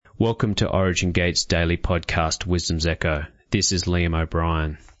Welcome to Origin Gate's daily podcast, Wisdom's Echo. This is Liam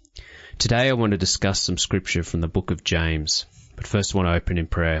O'Brien. Today I want to discuss some scripture from the book of James, but first I want to open in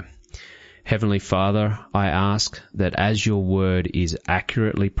prayer. Heavenly Father, I ask that as your word is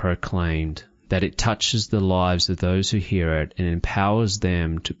accurately proclaimed, that it touches the lives of those who hear it and empowers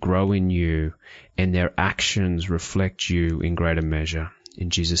them to grow in you and their actions reflect you in greater measure. In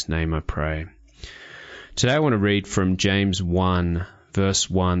Jesus' name I pray. Today I want to read from James 1, verse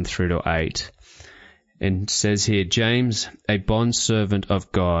 1 through to 8. And it says here, James, a bondservant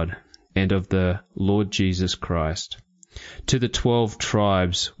of God and of the Lord Jesus Christ, to the 12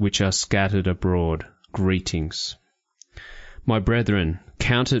 tribes which are scattered abroad, greetings. My brethren,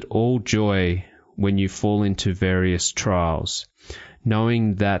 count it all joy when you fall into various trials,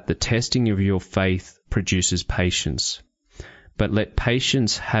 knowing that the testing of your faith produces patience. But let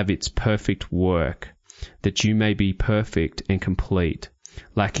patience have its perfect work, that you may be perfect and complete,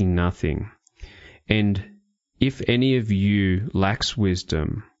 lacking nothing. And if any of you lacks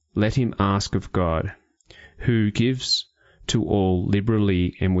wisdom, let him ask of God, who gives to all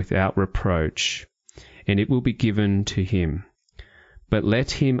liberally and without reproach, and it will be given to him. But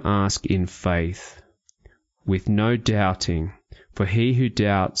let him ask in faith, with no doubting, for he who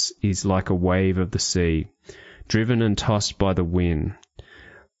doubts is like a wave of the sea, driven and tossed by the wind.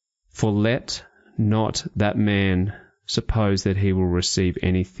 For let not that man suppose that he will receive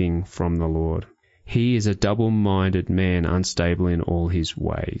anything from the Lord. He is a double-minded man, unstable in all his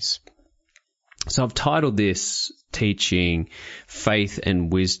ways. So I've titled this teaching Faith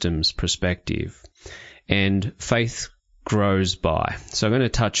and Wisdom's Perspective, and faith grows by. So I'm going to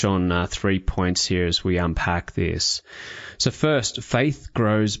touch on 3 points here as we unpack this. So first, faith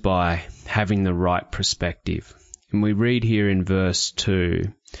grows by having the right perspective. And we read here in verse 2,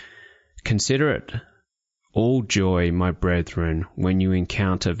 consider it all joy, my brethren, when you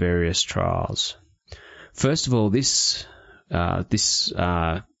encounter various trials. First of all, this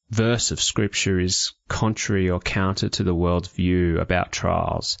verse of Scripture is contrary or counter to the world's view about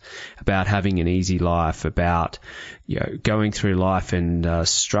trials, about having an easy life, about going through life and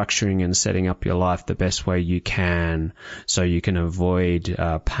structuring and setting up your life the best way you can, so you can avoid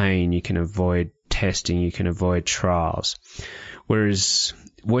pain, you can avoid testing, you can avoid trials. Whereas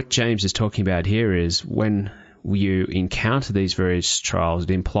what James is talking about here is when you encounter these various trials, it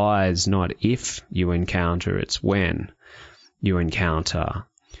implies not if you encounter, it's when you encounter.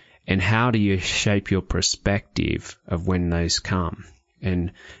 And how do you shape your perspective of when those come?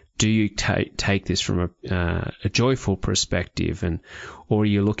 And do you take this from a joyful perspective, or are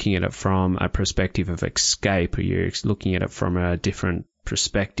you looking at it from a perspective of escape, or you're looking at it from a different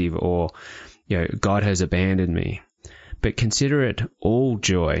perspective, or God has abandoned me? But consider it all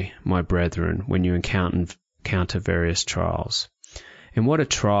joy, my brethren, when you encounter various trials. And what are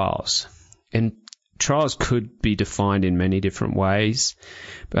trials? And trials could be defined in many different ways,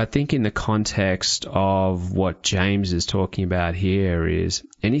 but I think in the context of what James is talking about here is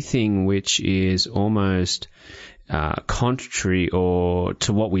anything which is almost contrary or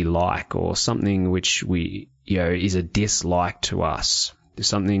to what we like, or something which we is a dislike to us.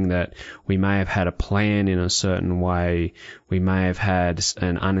 Something that we may have had a plan in a certain way, we may have had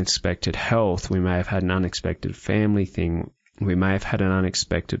an unexpected health, we may have had an unexpected family thing, we may have had an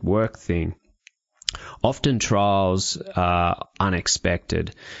unexpected work thing. Often trials are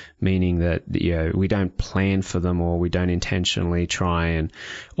unexpected, meaning that we don't plan for them, or we don't intentionally try and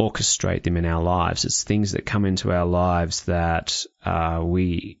orchestrate them in our lives. It's things that come into our lives that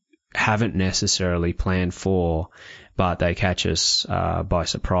we haven't necessarily planned for, but they catch us by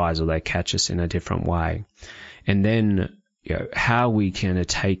surprise, or they catch us in a different way. And then how we can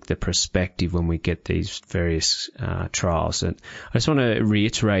take the perspective when we get these various trials. And I just want to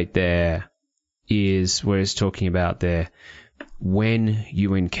reiterate there is where it's talking about there, when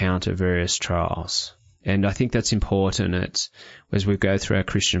you encounter various trials. And I think that's important. It's as we go through our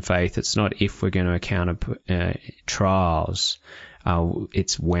Christian faith, it's not if we're going to encounter trials,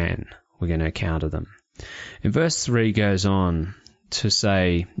 it's when we're going to encounter them. And verse 3 goes on to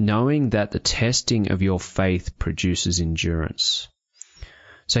say, knowing that the testing of your faith produces endurance.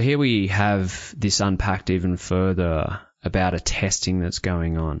 So here we have this unpacked even further about a testing that's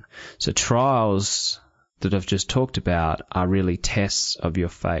going on. So trials that I've just talked about are really tests of your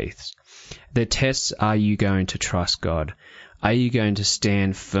faith. The tests, are you going to trust God? Are you going to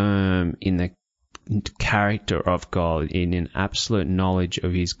stand firm in the character of God, in an absolute knowledge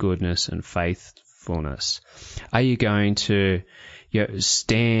of His goodness and faithfulness? Are you going to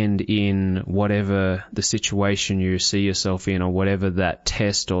stand in whatever the situation you see yourself in, or whatever that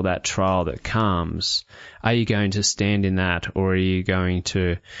test or that trial that comes. Are you going to stand in that, or are you going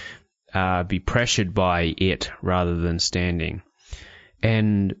to be pressured by it rather than standing?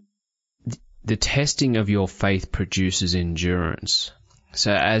 And the testing of your faith produces endurance.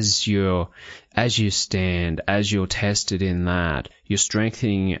 So as you stand, as you're tested in that, you're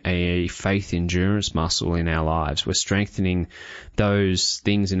strengthening a faith endurance muscle in our lives. We're strengthening those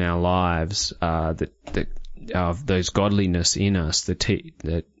things in our lives those godliness in us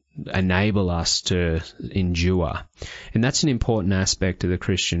that enable us to endure. And that's an important aspect of the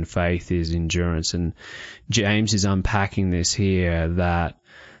Christian faith, is endurance. And James is unpacking this here, that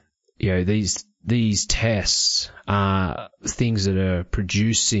these tests are things that are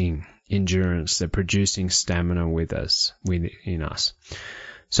producing endurance, they're producing stamina within us.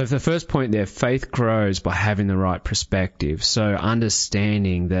 So for the first point there, faith grows by having the right perspective. So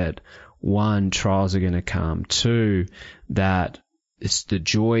understanding that, one, trials are going to come. Two, that it's the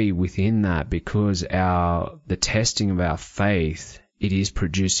joy within that, because the testing of our faith, it is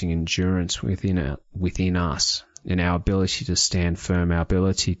producing endurance within us, and our ability to stand firm, our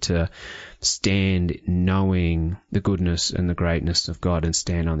ability to stand knowing the goodness and the greatness of God, and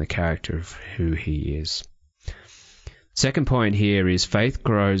stand on the character of who He is. Second point here is faith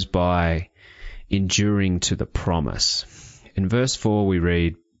grows by enduring to the promise. In verse 4 we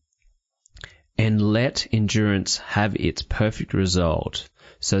read, "And let endurance have its perfect result,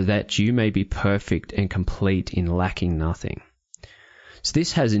 so that you may be perfect and complete in lacking nothing." So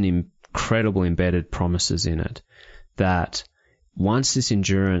this has an incredible embedded promises in it, that once this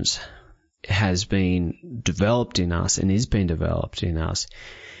endurance has been developed in us and is being developed in us,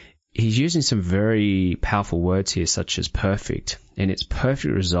 he's using some very powerful words here, such as perfect, and its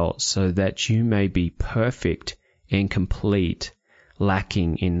perfect result, so that you may be perfect and complete,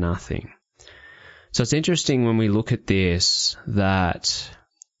 lacking in nothing. So it's interesting when we look at this, that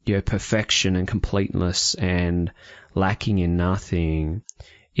perfection and completeness and lacking in nothing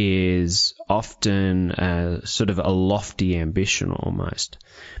is often sort of a lofty ambition almost.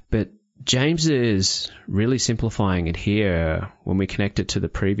 But James is really simplifying it here when we connect it to the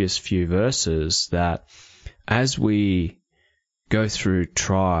previous few verses, that as we go through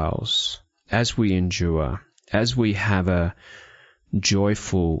trials, as we endure, as we have a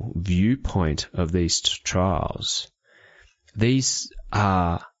joyful viewpoint of these trials, these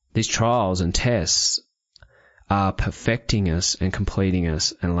trials and tests are perfecting us and completing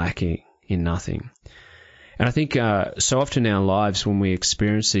us and lacking in nothing. And I think so often in our lives when we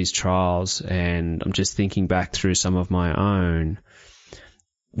experience these trials, and I'm just thinking back through some of my own,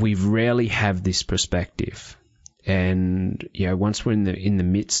 we rarely have this perspective. And once we're in the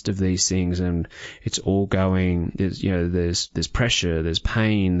midst of these things, and it's all going, there's pressure, there's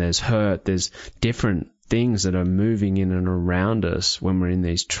pain, there's hurt, there's different things that are moving in and around us when we're in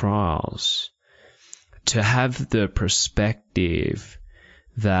these trials. To have the perspective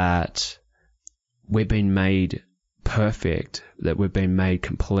that we've been made perfect, that we've been made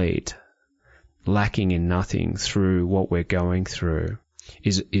complete, lacking in nothing through what we're going through,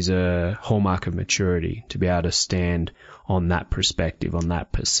 is a hallmark of maturity, to be able to stand on that perspective, on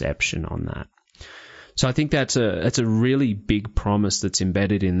that perception, on that. So I think that's a really big promise that's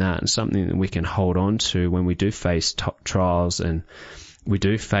embedded in that, and something that we can hold on to when we do face trials and we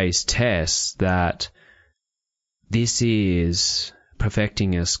do face tests, that this is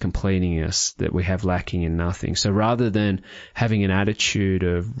perfecting us, completing us, that we have lacking in nothing. So rather than having an attitude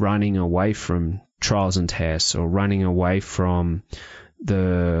of running away from trials and tests, or running away from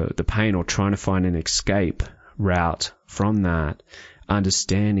the pain, or trying to find an escape route from that,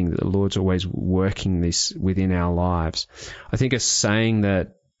 understanding that the Lord's always working this within our lives. I think a saying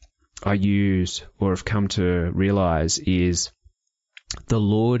that I use, or have come to realize, is the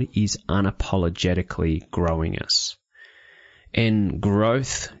Lord is unapologetically growing us. And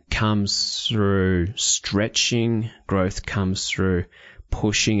growth comes through stretching, growth comes through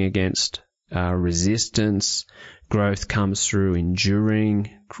pushing against resistance, growth comes through enduring,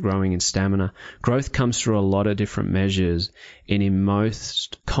 growing in stamina. Growth comes through a lot of different measures, and in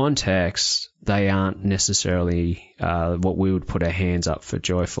most contexts, they aren't necessarily what we would put our hands up for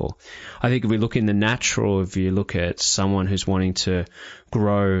joyful. I think if we look in the natural, if you look at someone who's wanting to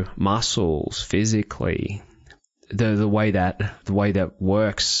grow muscles physically, the way that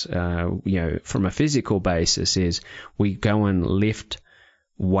works, from a physical basis, is we go and lift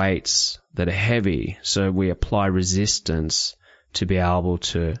weights that are heavy, so we apply resistance to be able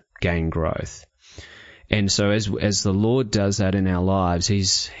to gain growth. And so as the Lord does that in our lives,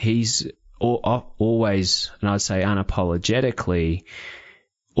 He's always, and I'd say unapologetically,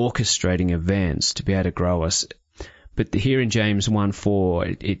 orchestrating events to be able to grow us. But here in James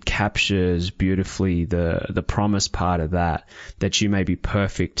 1:4, it captures beautifully the promise part of that you may be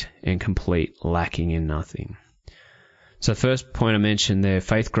perfect and complete, lacking in nothing. So first point I mentioned there,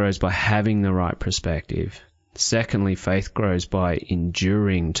 faith grows by having the right perspective. Secondly, faith grows by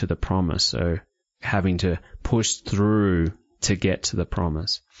enduring to the promise, so having to push through to get to the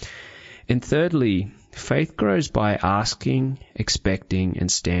promise. And thirdly, faith grows by asking, expecting,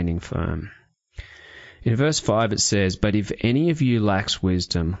 and standing firm. In verse 5 it says, "But if any of you lacks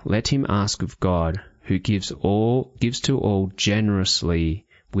wisdom, let him ask of God, who gives to all generously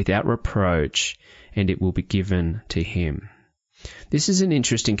without reproach, and it will be given to him." This is an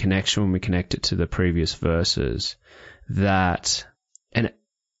interesting connection when we connect it to the previous verses, that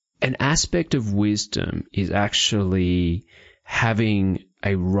an aspect of wisdom is actually having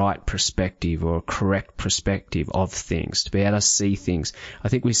a right perspective or a correct perspective of things, to be able to see things. I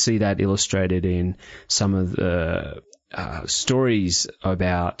think we see that illustrated in some of the stories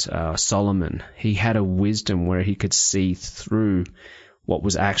about Solomon. He had a wisdom where he could see through what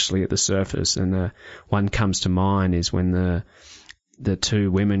was actually at the surface. And the one comes to mind is when the two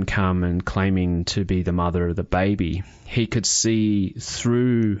women come and claiming to be the mother of the baby. He could see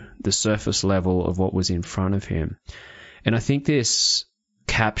through the surface level of what was in front of him. And I think this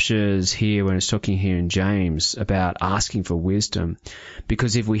captures here when it's talking here in James about asking for wisdom,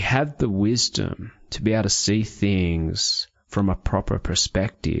 because if we have the wisdom to be able to see things from a proper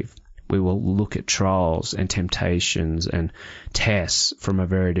perspective, we will look at trials and temptations and tests from a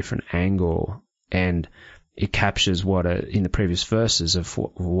very different angle, and it captures what in the previous verses of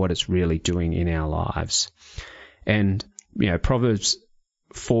what it's really doing in our lives. And Proverbs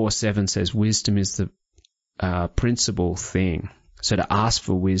 4:7 says wisdom is the principal thing. So to ask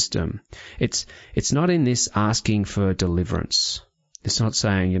for wisdom, it's not in this asking for deliverance. It's not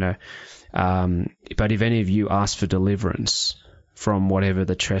saying, but if any of you ask for deliverance from whatever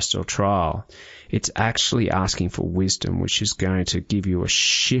the test or trial, it's actually asking for wisdom, which is going to give you a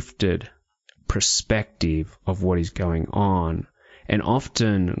shifted perspective of what is going on and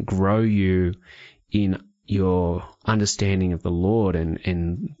often grow you in your understanding of the Lord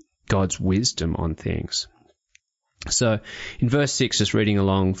and God's wisdom on things. So in verse 6, just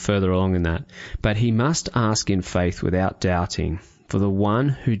reading further along in that, "But he must ask in faith without doubting, for the one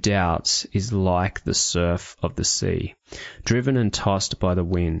who doubts is like the surf of the sea, driven and tossed by the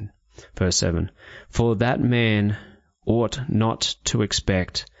wind." Verse 7, "For that man ought not to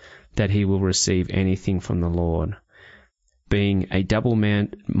expect that he will receive anything from the Lord, being a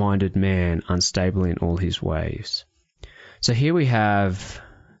double-minded man, unstable in all his ways." So here we have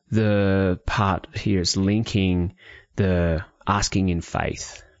the part here is linking the asking in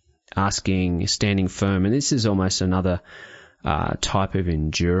faith, standing firm. And this is almost another type of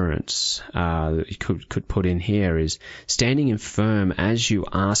endurance that you could put in here, is standing in firm as you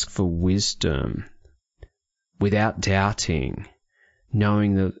ask for wisdom without doubting,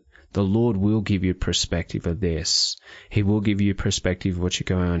 knowing that the Lord will give you perspective of this. He will give you perspective of what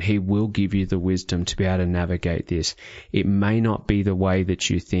you're going on. He will give you the wisdom to be able to navigate this. It may not be the way that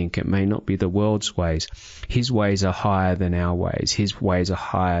you think. It may not be the world's ways. His ways are higher than our ways. His ways are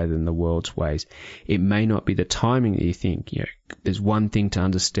higher than the world's ways. It may not be the timing that you think. There's one thing to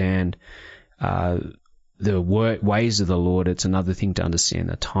understand the ways of the Lord. It's another thing to understand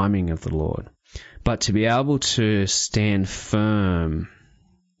the timing of the Lord. But to be able to stand firm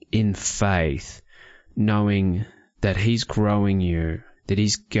in faith, knowing that He's growing you, that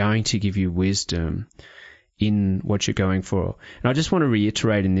He's going to give you wisdom in what you're going for. And I just want to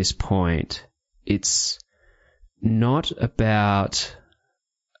reiterate in this point, it's not about,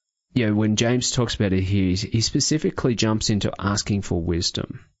 when James talks about it here, he specifically jumps into asking for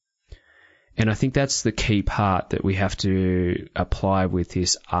wisdom. And I think that's the key part that we have to apply with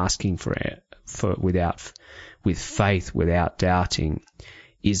this asking with faith without doubting,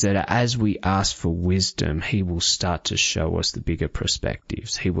 is that as we ask for wisdom, He will start to show us the bigger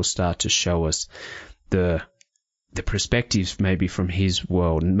perspectives. He will start to show us the perspectives maybe from His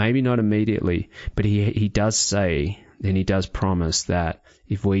world, maybe not immediately, but He does say, and He does promise that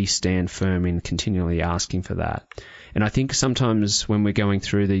if we stand firm in continually asking for that. And I think sometimes when we're going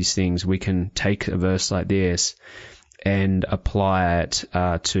through these things, we can take a verse like this and apply it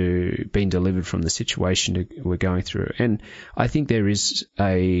to being delivered from the situation we're going through. And I think there is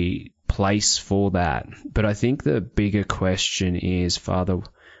a place for that. But I think the bigger question is, Father,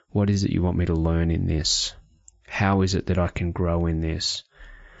 what is it you want me to learn in this? How is it that I can grow in this?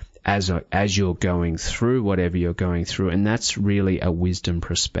 as you're going through whatever you're going through. And that's really a wisdom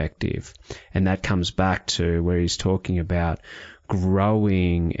perspective. And that comes back to where he's talking about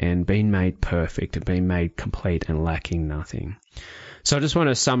growing and being made perfect and being made complete and lacking nothing. So I just want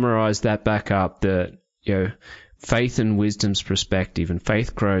to summarize that back up, that, faith and wisdom's perspective, and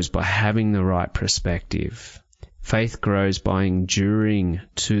faith grows by having the right perspective. Faith grows by enduring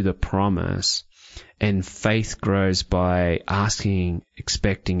to the promise, and faith grows by asking,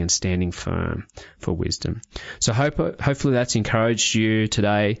 expecting, and standing firm for wisdom. So hopefully that's encouraged you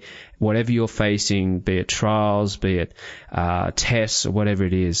today. Whatever you're facing, be it trials, be it tests, or whatever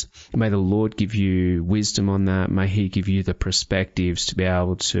it is, may the Lord give you wisdom on that. May He give you the perspectives to be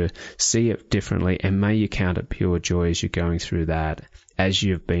able to see it differently, and may you count it pure joy as you're going through that, as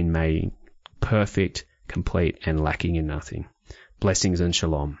you've been made perfect, complete, and lacking in nothing. Blessings and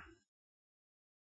shalom.